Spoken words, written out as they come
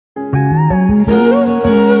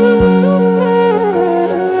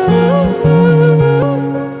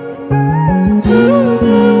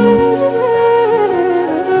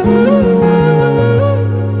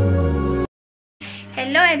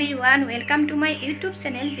welcome to my YouTube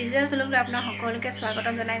channel visual blog आपना सकलोके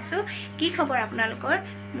स्वागतम जनाइছো की खबर आपनालोকৰ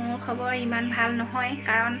मोर खबर इमान ভাল নহয়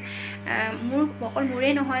कारण मोर অকল মোৰে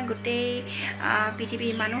নহয় গোটেই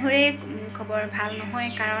পৃথিৱীৰ মানুহৰে খবৰ ভাল নহয়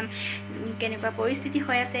কাৰণ কেনেকুৱা পৰিস্থিতি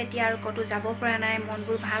হৈ আছে এতিয়া আৰু কতো যাব পৰা নাই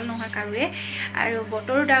মনবোৰ ভাল নহয় কাৰুৱে আৰু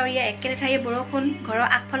বতৰ ডাৱৰীয়া একেলে ঠাইয়ে বৰষুণ ঘৰৰ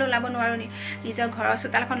আগফালে ওলাব নোৱাৰো নিজৰ ঘৰৰ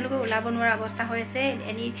চোতালখনলৈকে ওলাব নোৱাৰা অৱস্থা হৈ আছে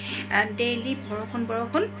এনি ডেইলি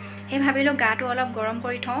বৰষুণ হে ভাবিলো গাটো অলপ গৰম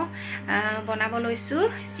কৰি থওঁ বনাব লৈছো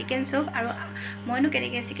চিকেন চপ আৰু মইনো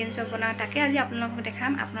কেনেকৈ চিকেন চপ বনাও তাকে আজি আপোনালোকক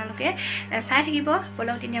দেখাম আপোনালোকে চাই থাকিব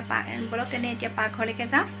বলক তেনে এতিয়া পাকঘৰলৈকে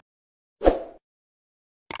যাওঁ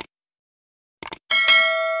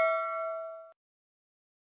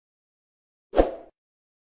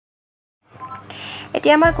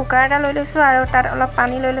এতিয়া মই কুকাৰ এটা লৈ লৈছো আৰু তাত অলপ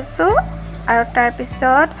পানী লৈ লৈছো আৰু তাৰ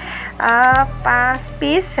পিছত 5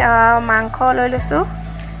 পিস মাংস লৈ লৈছো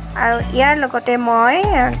আৰু ইয়াৰ লগতে মই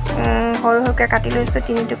সৰুকৈ কাটি লৈছো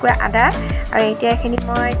 3 টুকুৰা আদা আৰু এতিয়া এখিনি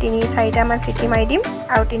মই 3-4টা মান চিটি মাৰি দিম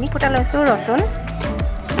আৰু 3 ফুটা লৈছো ৰসুন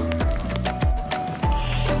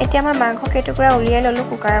এতিয়া মই মাংস কেইটুকুৰা উলিয়াই ললো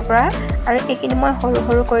কুকাৰৰ পৰা আৰু এখিনি মই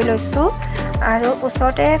সৰু কৰি লৈছো আৰু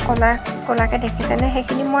ওচৰতে কলাকে দেখিছেনে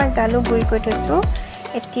হেখিনি মই জালুক গুৰি কৰি থৈছো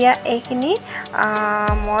এতিয়া এইখিনি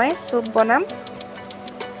মই চুপ বনাম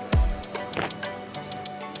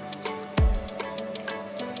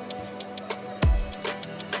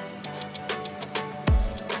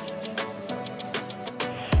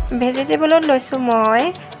ভেজিটেবলত লৈছো মই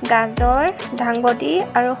গাজৰ ধাংবডি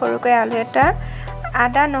আৰু সৰুকৈ আলু এটা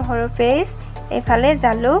আদা নহৰু পেষ্ট এফালে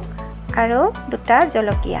জালুক আৰু দুটা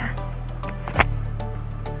জলকীয়া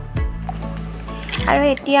আৰু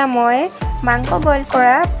এতিয়া মই মাংস বইল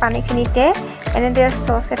কৰা পানীখিনিতে এনেদৰে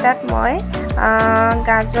সস এটাত মই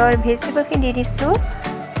গাজৰ ভেজিটেবলখিনি দি দিছো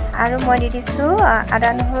আৰু মই দি দিছো আদা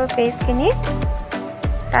নহৰু পেষ্টখিনি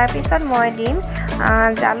তাৰ পিছত মই দিম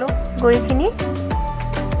জালুক গুৰিখিনি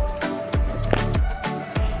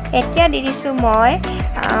এতিয়া দি দিছো মই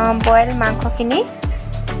বইল মাংসখিনি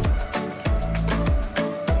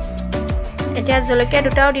এতিয়া জলকীয়া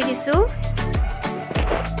দুটাও দি দিছো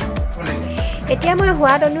এতিয়া মই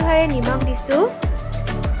সোৱাদ অনুসাৰে নিমখ দিছো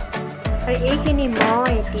আৰু এইখিনি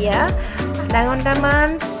মই এতিয়া আধা ঘণ্টামান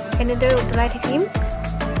এনেদৰে উতলাই থাকিম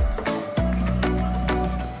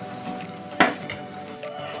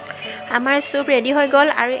আমাৰ চুপ ৰেডি হৈ গল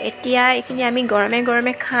আৰু এতিয়া এইখিনি আমি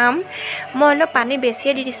গৰমে খাম মই অলপ পানী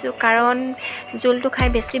বেছিয়ে দি দিছো কাৰণ জুলটো খাই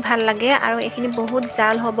বেছি ভাল লাগে আৰু এইখিনি বহুত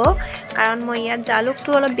জাল হ'ব কাৰণ মই ইয়াত জালুকটো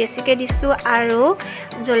অলপ বেছিকৈ দিছো আৰু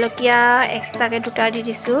জলকীয়া এক্সট্ৰাকে দুটা দি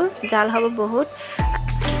দিছো জাল হ'ব বহুত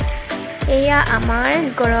এয়া আমাৰ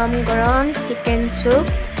গৰম চিকেন চুপ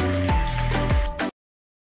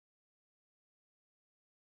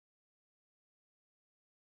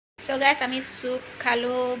So guys আমি চুপ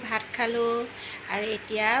খালো ভাত খালো আৰু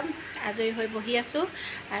এতিয়া আজৰি হৈ বহি আছো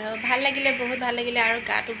আৰু বহুত ভাল লাগিলে আৰু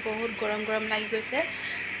গাটো বহুত গৰম লাগি গৈছে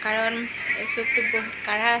কাৰণ এই চুপটো বহুত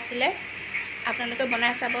কাঢ়া আছিলে আপোনালোকে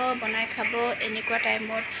বনাই চাব বনাই খাব এনেকুৱা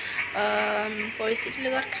টাইমত পৰিস্থিতিৰ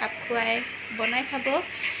লগত খাপ খুৱাই বনাই খাব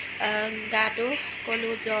গাটো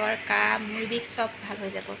কলো জ্বৰ কাহ মূৰ বিষ সব ভাল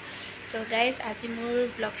হৈ যাব তো গাইজ আজি মোৰ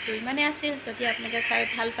ব্লগটো ইমানে আছিল যদি আপোনালোকে চাই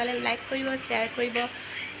ভাল পালে লাইক কৰিব শ্বেয়াৰ কৰিব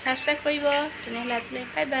সাবস্ক্ৰাইব কৰিব তেনেহলে আজিলৈ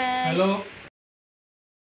বাই বাই